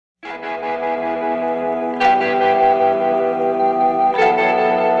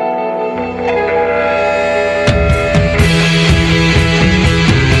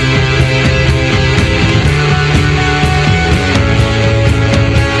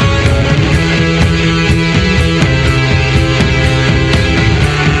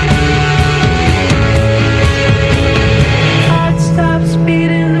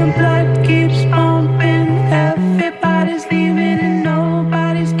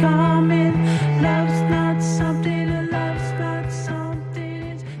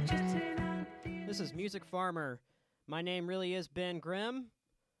Farmer. My name really is Ben Grimm.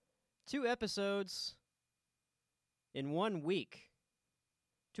 2 episodes in 1 week.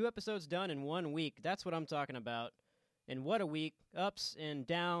 2 episodes done in 1 week. That's what I'm talking about. And what a week. Ups and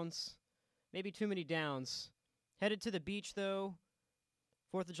downs. Maybe too many downs. Headed to the beach, though.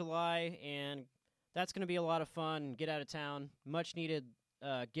 4th of July, and that's going to be a lot of fun. Get out of town. Much needed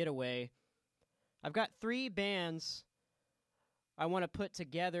getaway. I've got 3 bands I want to put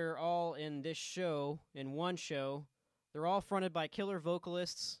together all in this show, in one show. They're all fronted by killer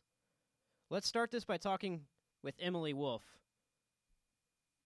vocalists. Let's start this by talking with Emily Wolf.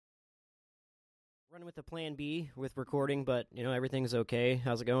 Running with the plan B with recording, but, everything's okay.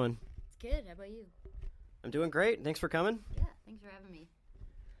 How's it going? It's good. How about you? I'm doing great. Thanks for coming. Yeah, thanks for having me.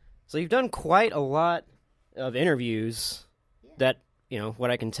 So you've done quite a lot of interviews that, what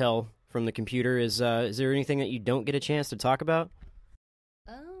I can tell from the computer is there anything that you don't get a chance to talk about?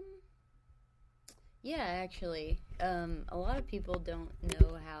 Yeah, actually, a lot of people don't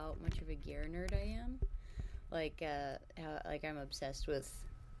know how much of a gear nerd I am. I'm obsessed with,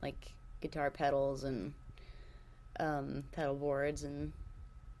 guitar pedals and, pedal boards and,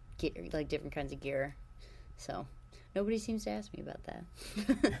 gear, different kinds of gear. So, nobody seems to ask me about that.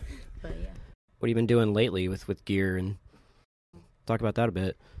 But, yeah. What have you been doing lately with gear, and talk about that a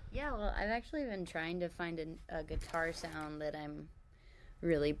bit? Yeah, well, I've actually been trying to find a guitar sound that I'm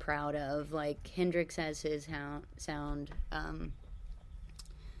really proud of. Hendrix has his sound.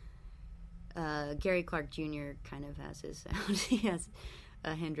 Gary Clark Jr. kind of has his sound. He has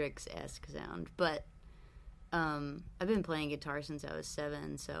a Hendrix-esque sound. But I've been playing guitar since I was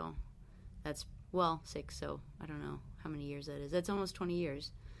 7, so that's, 6, so I don't know how many years that is. That's almost 20 years.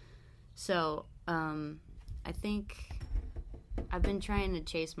 So I think I've been trying to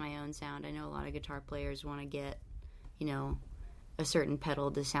chase my own sound. I know a lot of guitar players want to get, a certain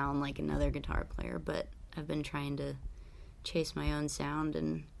pedal to sound like another guitar player, but I've been trying to chase my own sound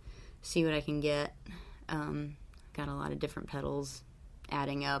and see what I can get. Got a lot of different pedals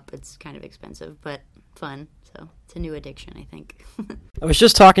adding up. It's kind of expensive, but fun. So it's a new addiction, I think. I was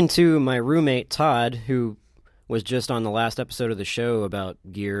just talking to my roommate, Todd, who was just on the last episode of the show about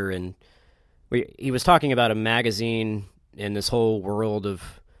gear, and he was talking about a magazine and this whole world of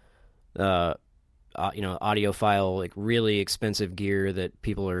audiophile, really expensive gear that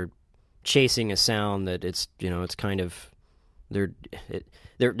people are chasing a sound that it's kind of they're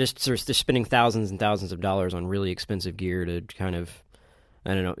spending thousands and thousands of dollars on really expensive gear to kind of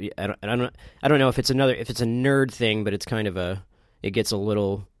I don't know if it's a nerd thing, but it's kind of it gets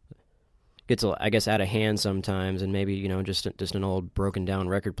I guess out of hand sometimes, and maybe just an old broken down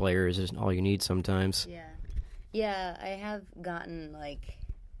record player is just all you need sometimes. Yeah, I have gotten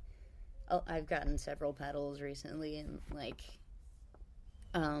I've gotten several pedals recently, and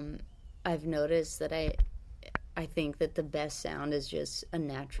I've noticed that I think that the best sound is just a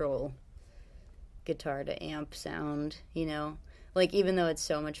natural guitar to amp sound, even though it's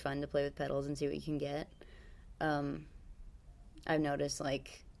so much fun to play with pedals and see what you can get. I've noticed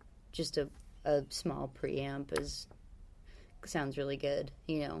just a small preamp sounds really good,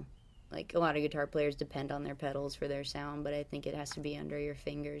 a lot of guitar players depend on their pedals for their sound, but I think it has to be under your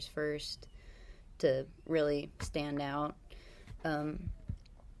fingers first to really stand out.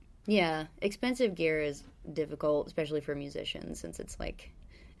 Yeah, expensive gear is difficult, especially for musicians, since it's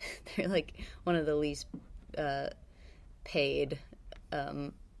they're one of the least paid.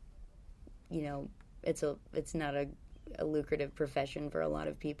 It's not a lucrative profession for a lot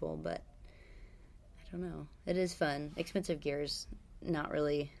of people, but I don't know. It is fun. Expensive gear is not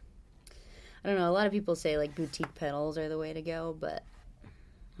really. I don't know, a lot of people say boutique pedals are the way to go, but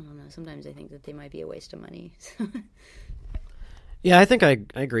I don't know, sometimes I think that they might be a waste of money. Yeah, I think I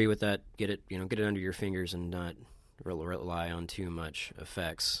agree with that. Get it under your fingers and not rely on too much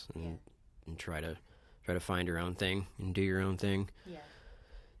effects and try to find your own thing and do your own thing. Yeah.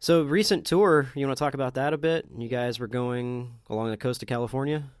 So, recent tour, you want to talk about that a bit? You guys were going along the coast of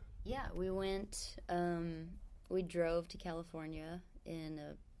California? Yeah, we went, we drove to California in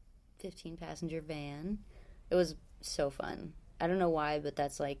a 15-passenger van. It was so fun. I don't know why, but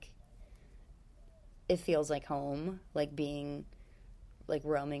that's it feels like home, being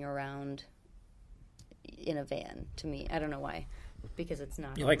roaming around in a van to me. I don't know why, because it's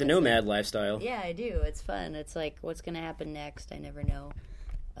not. You like the nomad lifestyle? Yeah, I do. It's fun. It's what's going to happen next? I never know.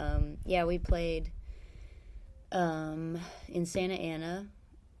 We played in Santa Ana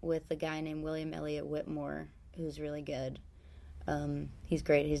with a guy named William Elliott Whitmore, who's really good. He's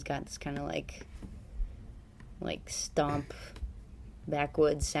great. He's got this kind of stomp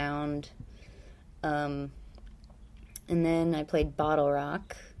backwoods sound. And then I played Bottle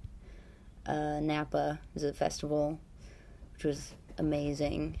Rock, Napa. It was a festival, which was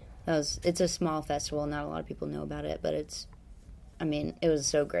amazing. It's a small festival. Not a lot of people know about it, but it was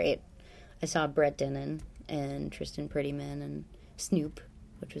so great. I saw Brett Dennen and Tristan Prettyman and Snoop,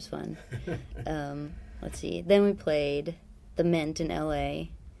 which was fun. Let's see. Then we played the Mint in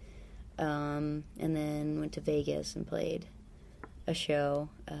L.A., and then went to Vegas and played a show,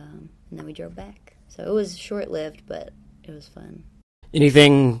 and then we drove back. So it was short-lived, but it was fun. Any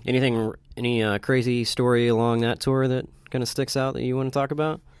crazy story along that tour that kind of sticks out that you want to talk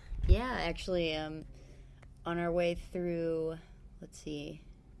about? Yeah, actually, on our way through, let's see,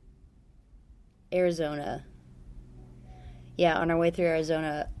 Arizona. Yeah, on our way through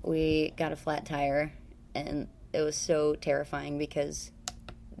Arizona, we got a flat tire, and it was so terrifying because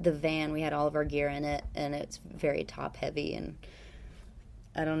the van, we had all of our gear in it, and it's very top-heavy, and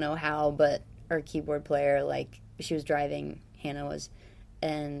I don't know how, but our keyboard player, she was driving, Hannah was,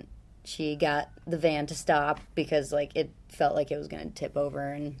 and she got the van to stop because, it felt like it was going to tip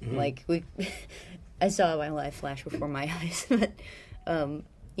over, and, I saw my life flash before my eyes, but,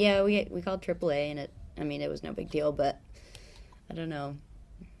 yeah, we called AAA, and it was no big deal, but I don't know,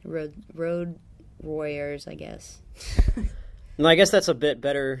 road warriors, I guess. Well, I guess that's a bit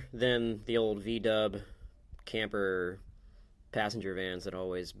better than the old V-dub camper passenger vans that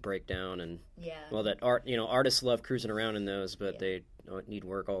always break down, and artists love cruising around in those, but they don't need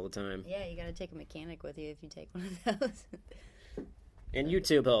work all the time. Yeah, you got to take a mechanic with you if you take one of those. And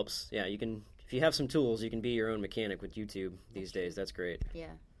YouTube helps. Yeah, you can, if you have some tools, you can be your own mechanic with YouTube these days. That's great.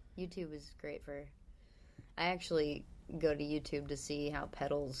 Yeah, YouTube is great I actually go to YouTube to see how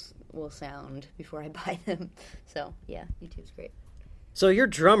pedals will sound before I buy them. So yeah, YouTube's great. So your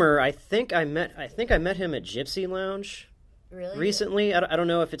drummer, I think I met him at Gypsy Lounge. Really? Recently. I don't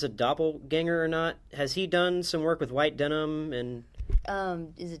know if it's a doppelganger or not. Has he done some work with White Denim and?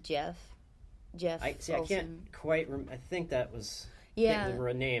 Is it Jeff? I can't quite. I think that was. Yeah.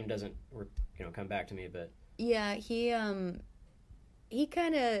 The name doesn't come back to me, but. Yeah, he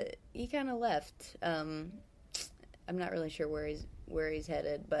kind of left. I'm not really sure where he's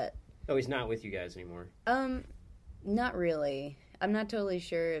headed, but. Oh, he's not with you guys anymore. Not really. I'm not totally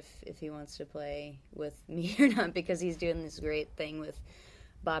sure if he wants to play with me or not, because he's doing this great thing with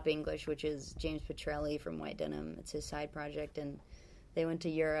Bop English, which is James Petrelli from White Denim. It's his side project, and they went to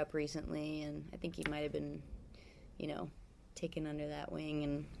Europe recently, and I think he might have been, taken under that wing,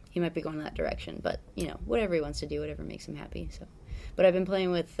 and he might be going that direction. But, whatever he wants to do, whatever makes him happy. So, but I've been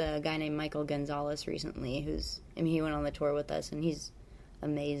playing with a guy named Michael Gonzalez recently, he went on the tour with us, and he's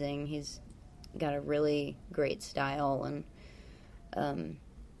amazing. He's got a really great style, and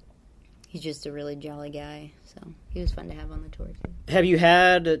he's just a really jolly guy, so he was fun to have on the tour too. Have you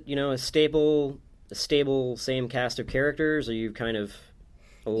had a stable same cast of characters, or you kind of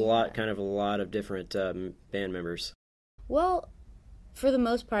a lot of different band members? Well, for the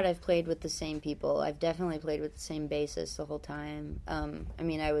most part, I've played with the same people. I've definitely played with the same bassist the whole time. I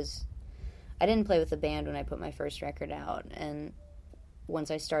didn't play with the band when I put my first record out, and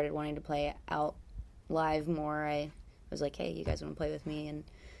once I started wanting to play out live more, I was like, hey, you guys want to play with me? And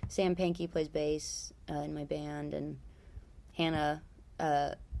Sam Pankey plays bass in my band, and Hannah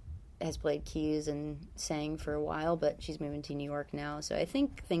has played keys and sang for a while, but she's moving to New York now. So I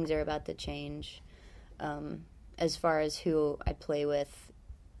think things are about to change as far as who I play with,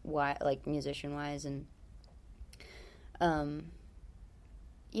 musician-wise. And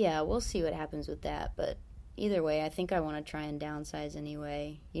yeah, we'll see what happens with that. But either way, I think I want to try and downsize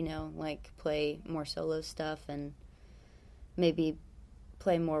anyway, play more solo stuff and maybe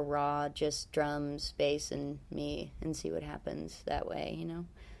play more raw, just drums, bass, and me, and see what happens that way,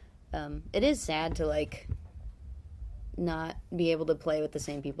 It is sad to, not be able to play with the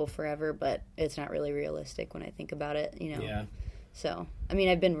same people forever, but it's not really realistic when I think about it, Yeah. So,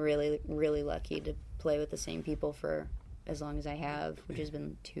 I've been really, really lucky to play with the same people for as long as I have, which has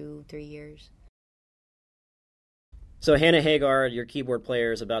been 2-3 years. So Hannah Hagar, your keyboard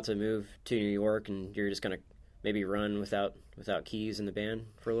player, is about to move to New York, and you're just going to maybe run without keys in the band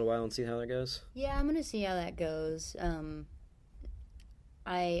for a little while and see how that goes? Yeah, I'm going to see how that goes.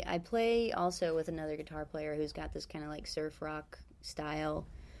 I play also with another guitar player who's got this kind of surf rock style,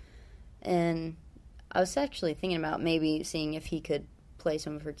 and I was actually thinking about maybe seeing if he could play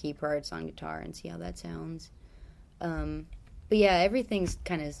some of her key parts on guitar and see how that sounds. But yeah, everything's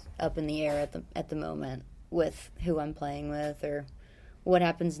kind of up in the air at the moment with who I'm playing with or what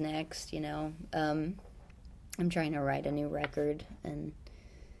happens next, I'm trying to write a new record, and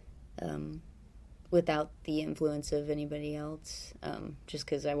without the influence of anybody else, just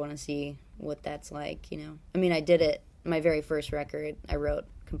because I want to see what that's like, I did it, my very first record I wrote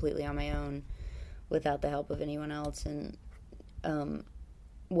completely on my own without the help of anyone else. And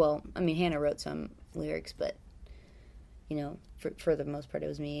well, I mean, Hannah wrote some lyrics, but you know, for the most part, it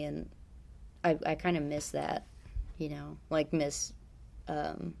was me, and I kind of miss that, you know, like miss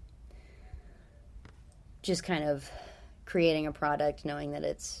just kind of creating a product, knowing that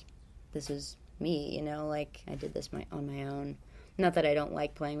this is me, you know, like I did this on my own. Not that I don't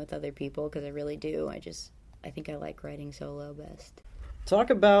like playing with other people, because I really do. I think I like writing solo best. Tell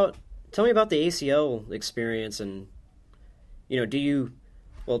me about the ACL experience, and you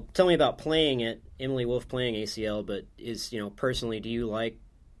know, tell me about playing it, Emily Wolf playing ACL, but personally, do you like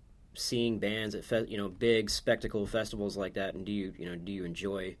seeing bands at big spectacle festivals like that, and do you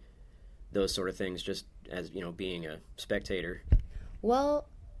enjoy those sort of things just as, being a spectator? Well,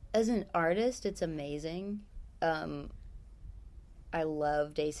 as an artist, it's amazing. I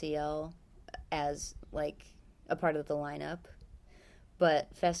loved ACL as like a part of the lineup,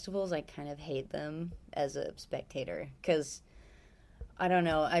 but festivals, I kind of hate them as a spectator, because I don't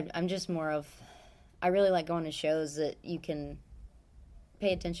know, I'm just more of, I really like going to shows that you can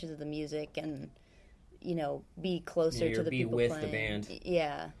pay attention to the music and, you know, be closer to the people with playing. The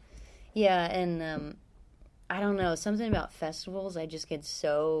band. Yeah, and I don't know, something about festivals, I just get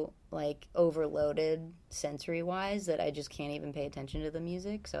so like overloaded sensory wise that I just can't even pay attention to the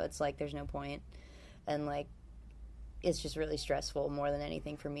music. So it's like there's no point, and like it's just really stressful more than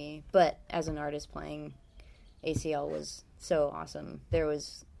anything for me. But as an artist, playing ACL was so awesome.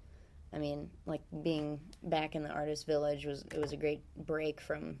 Like being back in the artist village it was a great break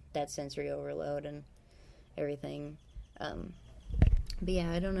from that sensory overload and everything. But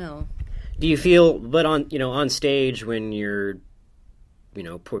yeah, I don't know. Do you feel, but on stage when you're,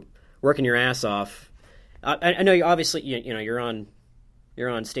 working your ass off, I know you obviously, you're on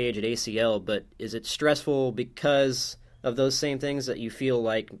stage at ACL, but is it stressful because of those same things, that you feel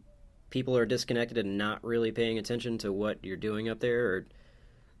like people are disconnected and not really paying attention to what you're doing up there, or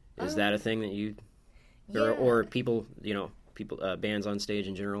is that a thing that you, or people, bands on stage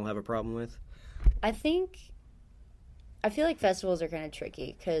in general have a problem with? I feel like festivals are kind of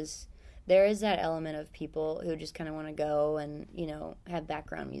tricky, because there is that element of people who just kind of want to go and, have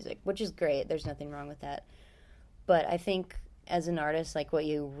background music, which is great. There's nothing wrong with that. But I think as an artist, like what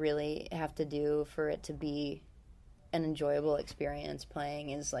you really have to do for it to be an enjoyable experience playing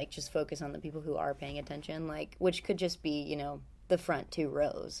is like just focus on the people who are paying attention, like, which could just be, the front two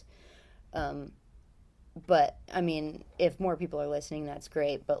rows. But I mean, if more people are listening, that's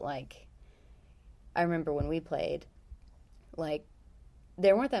great. But like, I remember when we played, like,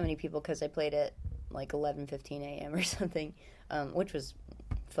 there weren't that many people because I played at like 11:15 a.m. or something, which was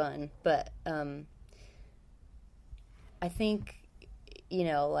fun. But I think,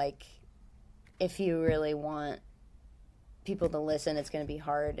 like, if you really want people to listen, it's going to be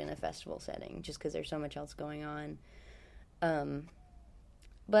hard in a festival setting just because there's so much else going on.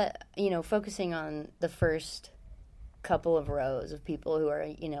 But, focusing on the first couple of rows of people who are,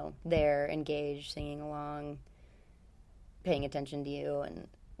 there, engaged, singing along, paying attention to you, and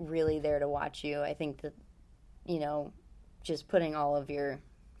really there to watch you, I think that, just putting all of your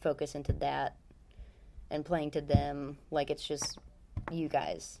focus into that and playing to them like it's just you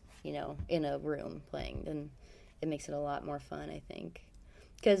guys, in a room playing, then it makes it a lot more fun, I think.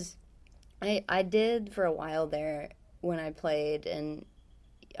 Because I did for a while there when I played, and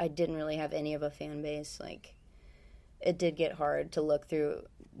I didn't really have any of a fan base. Like, it did get hard to look through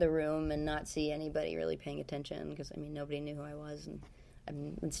the room and not see anybody really paying attention, because, nobody knew who I was,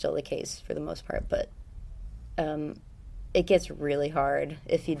 and it's still the case for the most part. But it gets really hard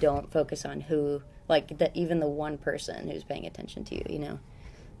if you don't focus on who, like, even the one person who's paying attention to you,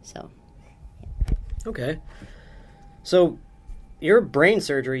 So. Okay. So, your brain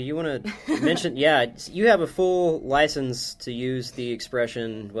surgery, you want to mention, you have a full license to use the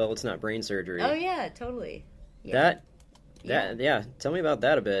expression, well, it's not brain surgery. Oh, yeah, totally. Yeah. Tell me about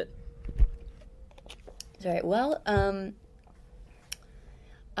that a bit. All right, well,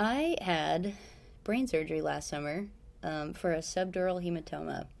 I had brain surgery last summer for a subdural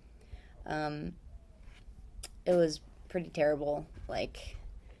hematoma. It was pretty terrible. Like,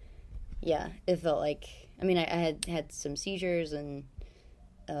 it felt like, I had some seizures and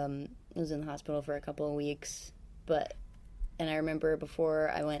was in the hospital for a couple of weeks. And I remember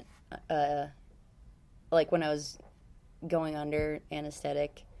before I went, when I was going under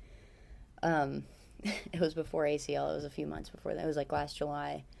anesthetic, it was before ACL. It was a few months before that. It was like last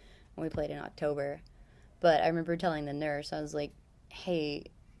July when we played in October. But I remember telling the nurse, I was like, hey,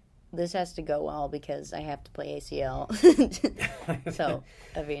 this has to go well because I have to play ACL. So,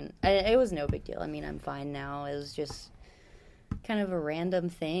 it was no big deal. I'm fine now. It was just, kind of a random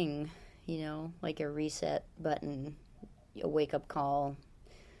thing, like a reset button, a wake-up call.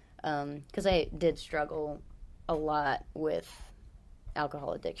 Because I did struggle a lot with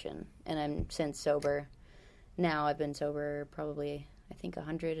alcohol addiction, and I'm since sober. Now I've been sober probably, I think,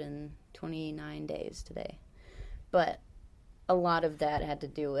 129 days today. But a lot of that had to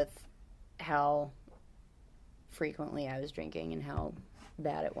do with how frequently I was drinking and how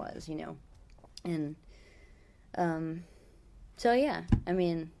bad it was, And so, yeah, I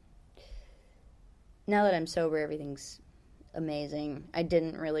mean, now that I'm sober, everything's amazing. I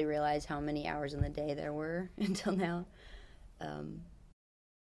didn't really realize how many hours in the day there were until now.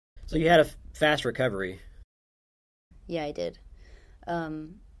 So you had a fast recovery. Yeah, I did. I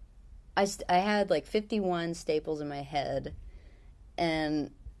had like 51 staples in my head,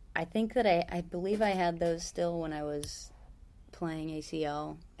 and I think that I believe I had those still when I was playing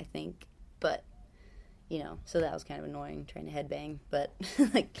ACL, I think. But, so that was kind of annoying trying to headbang. But,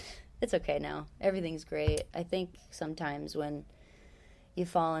 like, it's okay now. Everything's great. I think sometimes when you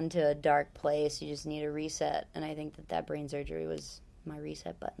fall into a dark place, you just need a reset. And I think that brain surgery was my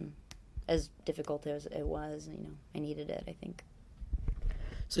reset button. As difficult as it was, I needed it, I think.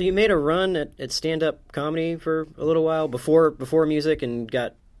 So you made a run at stand-up comedy for a little while before music and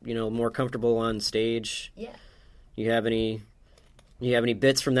got, more comfortable on stage. Yeah. You have any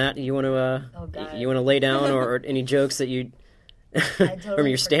bits from that you want to you want to lay down or any jokes that you totally from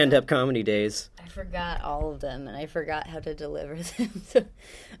your stand-up comedy days? I forgot all of them, and I forgot how to deliver them. So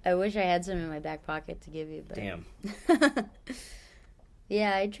I wish I had some in my back pocket to give you. But... Damn.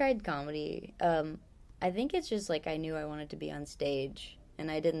 Yeah, I tried comedy. I think it's just like I knew I wanted to be on stage,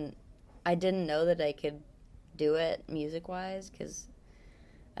 and I didn't know that I could do it music-wise because,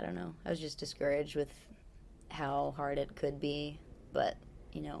 I don't know, I was just discouraged with how hard it could be. But,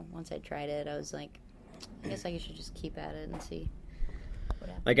 once I tried it, I was like, I guess I should just keep at it and see what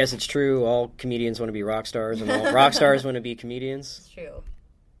happens. I guess it's true, all comedians want to be rock stars, and all rock stars want to be comedians. It's true.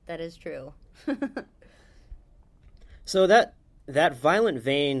 That is true. So that Violent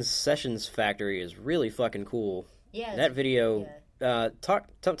Veins Sessions Factory is really fucking cool. Yeah. That video. Yeah.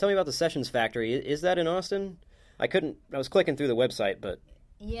 Tell me about the Sessions Factory. Is that in Austin? I was clicking through the website, but.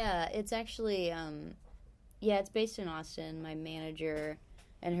 Yeah, it's actually, it's based in Austin. My manager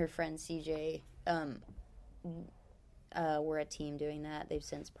and her friend CJ were a team doing that. They've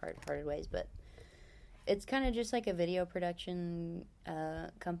since parted ways, but it's kind of just like a video production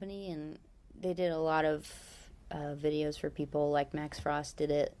company, and they did a lot of videos for people. Like Max Frost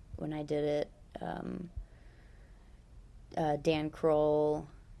did it when I did it. Dan Kroll,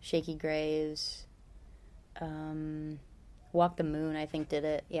 Shaky Graves, Walk the Moon, I think, did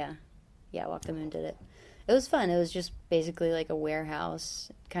it. Yeah, Walk the Moon did it. It was fun. It was just basically like a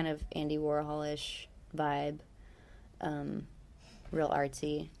warehouse, kind of Andy Warhol-ish vibe, real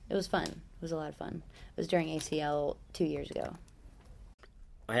artsy. It was fun. It was a lot of fun. It was during ACL 2 years ago.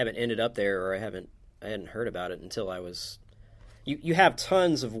 I haven't ended up there, or I hadn't heard about it until I was. You have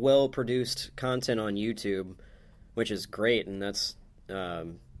tons of well-produced content on YouTube, which is great, and that's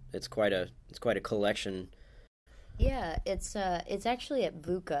it's quite a collection. Yeah, it's actually at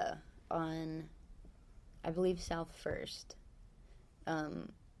VUCA on, I believe, South First,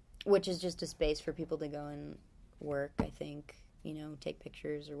 which is just a space for people to go and work. I think, take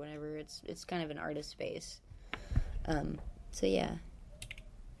pictures or whatever. It's kind of an artist space. So yeah,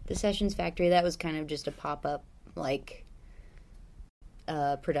 the Sessions Factory, that was kind of just a pop-up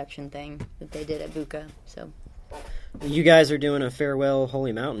production thing that they did at VUCA. So you guys are doing a farewell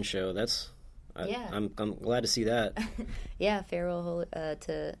Holy Mountain show. Yeah. I'm glad to see that. Yeah, farewell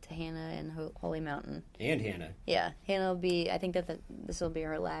to Hannah and Holy Mountain. And Hannah. Yeah, Hannah will be. I think that this will be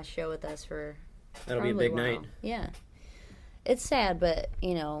her last show with us for. That'll be a big night. Yeah, it's sad, but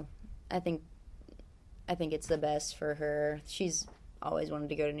I think it's the best for her. She's always wanted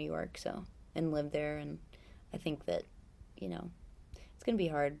to go to New York, and live there, and I think that it's gonna be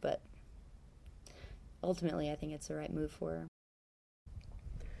hard, but ultimately I think it's the right move for her.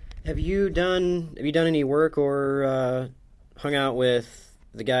 Have you done any work or hung out with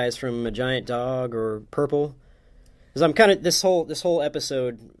the guys from A Giant Dog or Purple? Because I'm kind of this whole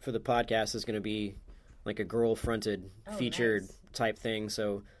episode for the podcast is going to be like a girl-fronted featured type thing.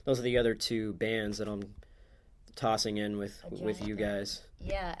 So those are the other two bands that I'm tossing in with you guys.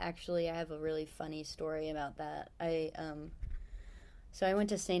 Yeah, actually, I have a really funny story about that. So I went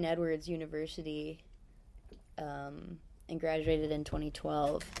to St. Edward's University. And graduated in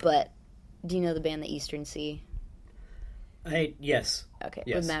 2012. But do you know the band The Eastern Sea? Yes. Okay,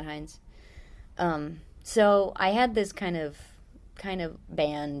 yes. With Matt Hines. So I had this kind of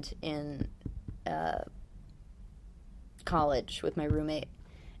band in college with my roommate,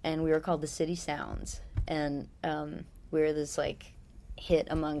 and we were called the City Sounds, and we were this like hit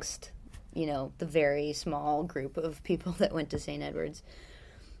amongst, you know, the very small group of people that went to St. Edward's.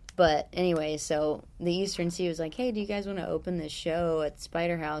 But anyway, so the Eastern Sea was like, hey, do you guys want to open this show at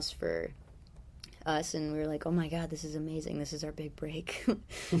Spider House for us? And we were like, oh my God, this is amazing. This is our big break.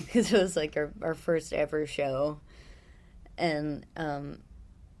 Because it was like our first ever show. And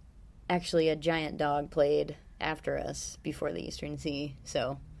actually a giant dog played after us before the Eastern Sea.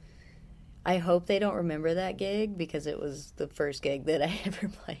 So I hope they don't remember that gig, because it was the first gig that I ever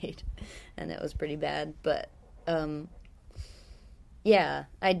played. And it was pretty bad. But yeah,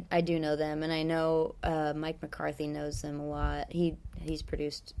 I do know them, and I know Mike McCarthy knows them a lot. He's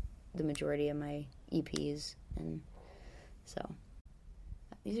produced the majority of my EPs, and so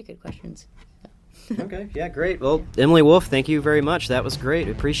these are good questions. Okay, yeah, great. Well, Emily Wolf, thank you very much. That was great.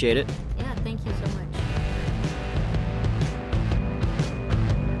 Appreciate it. Yeah, thank you so much.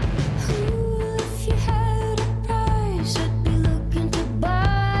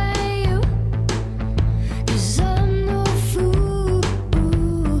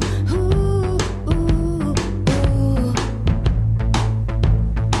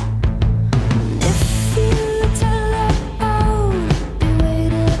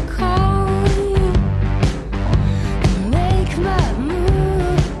 Make my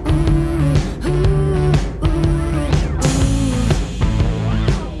move.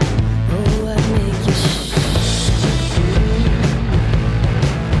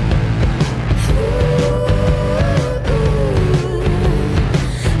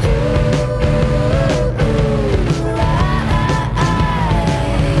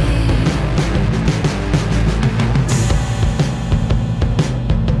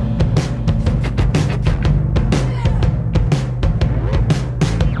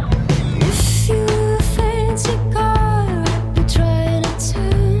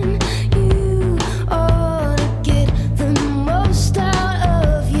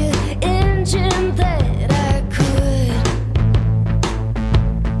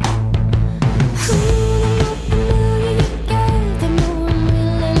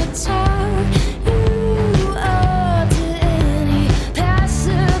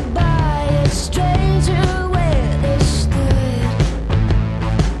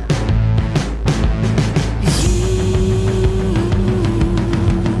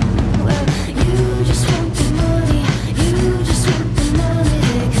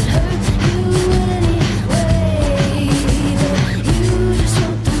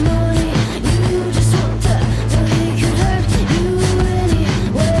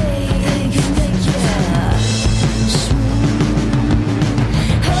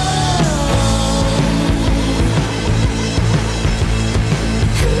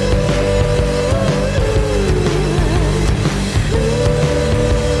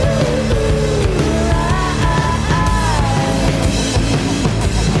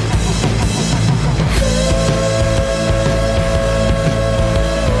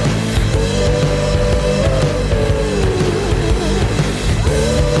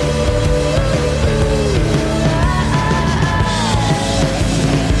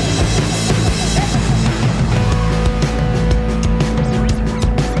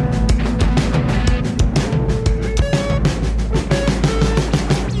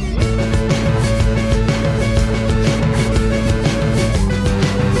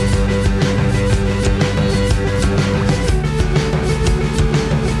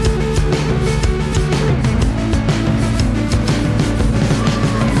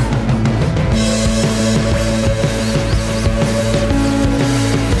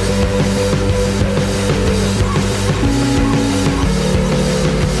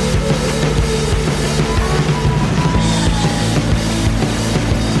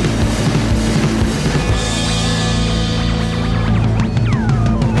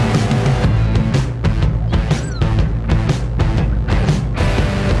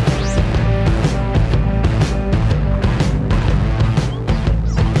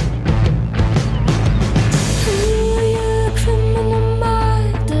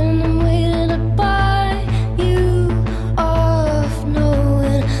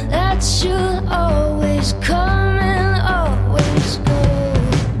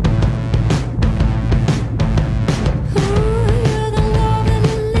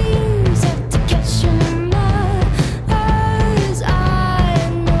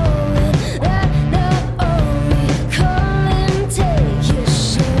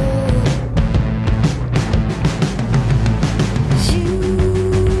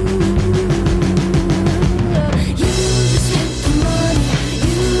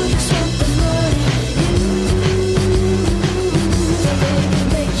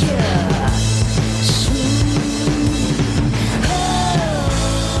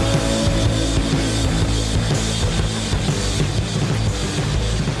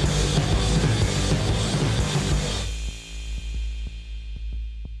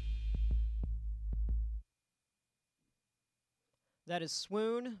 That is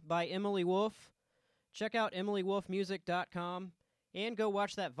Swoon by Emily Wolf. Check out emilywolfmusic.com and go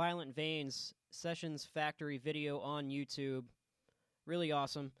watch that Violent Veins Sessions Factory video on YouTube. Really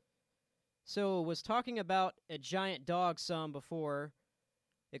awesome. So, was talking about A Giant Dog some before.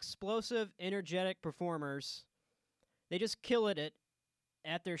 Explosive, energetic performers. They just kill it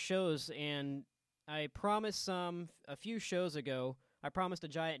at their shows, and I promised a few shows ago. I promised A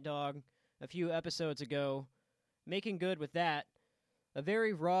Giant Dog a few episodes ago. Making good with that. A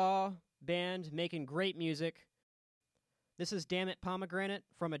very raw band making great music. This is Damn It Pomegranate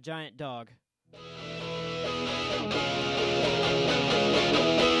from A Giant Dog.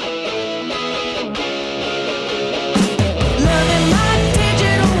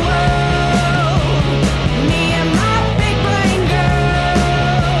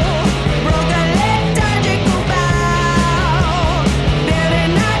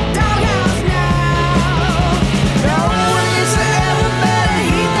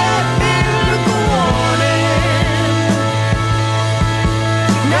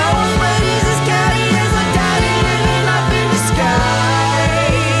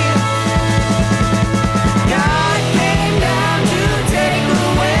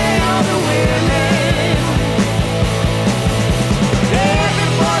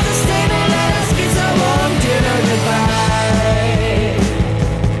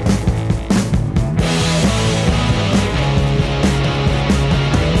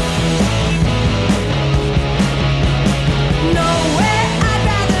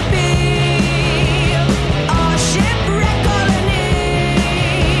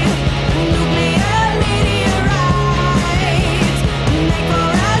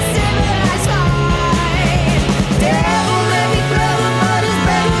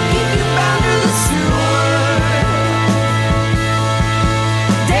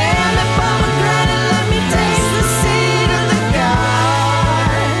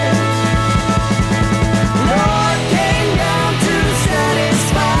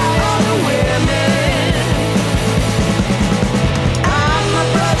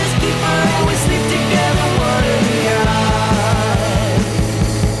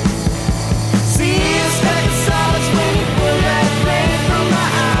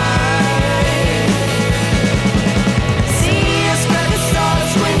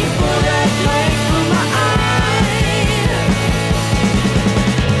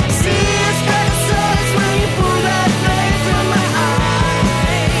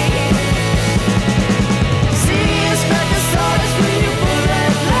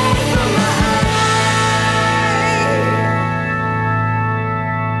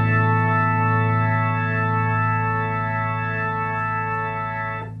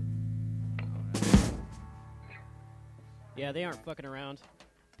 Yeah, they aren't fucking around.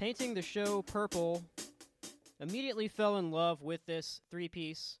 Painting the Show Purple. Immediately fell in love with this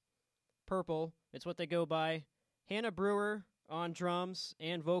three-piece. Purple, it's what they go by. Hannah Brewer on drums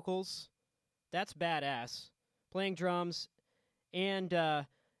and vocals. That's badass. Playing drums and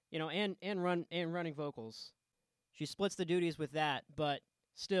running vocals. She splits the duties with that, but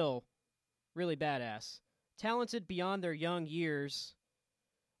still really badass. Talented beyond their young years.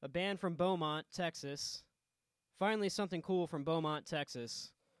 A band from Beaumont, Texas. Finally something cool from Beaumont,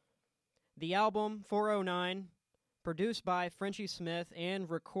 Texas. The album, 409, produced by Frenchie Smith and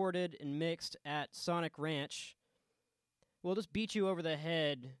recorded and mixed at Sonic Ranch. We'll just beat you over the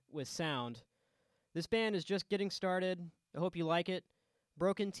head with sound. This band is just getting started. I hope you like it.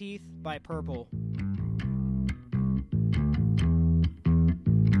 Broken Teeth by Purple.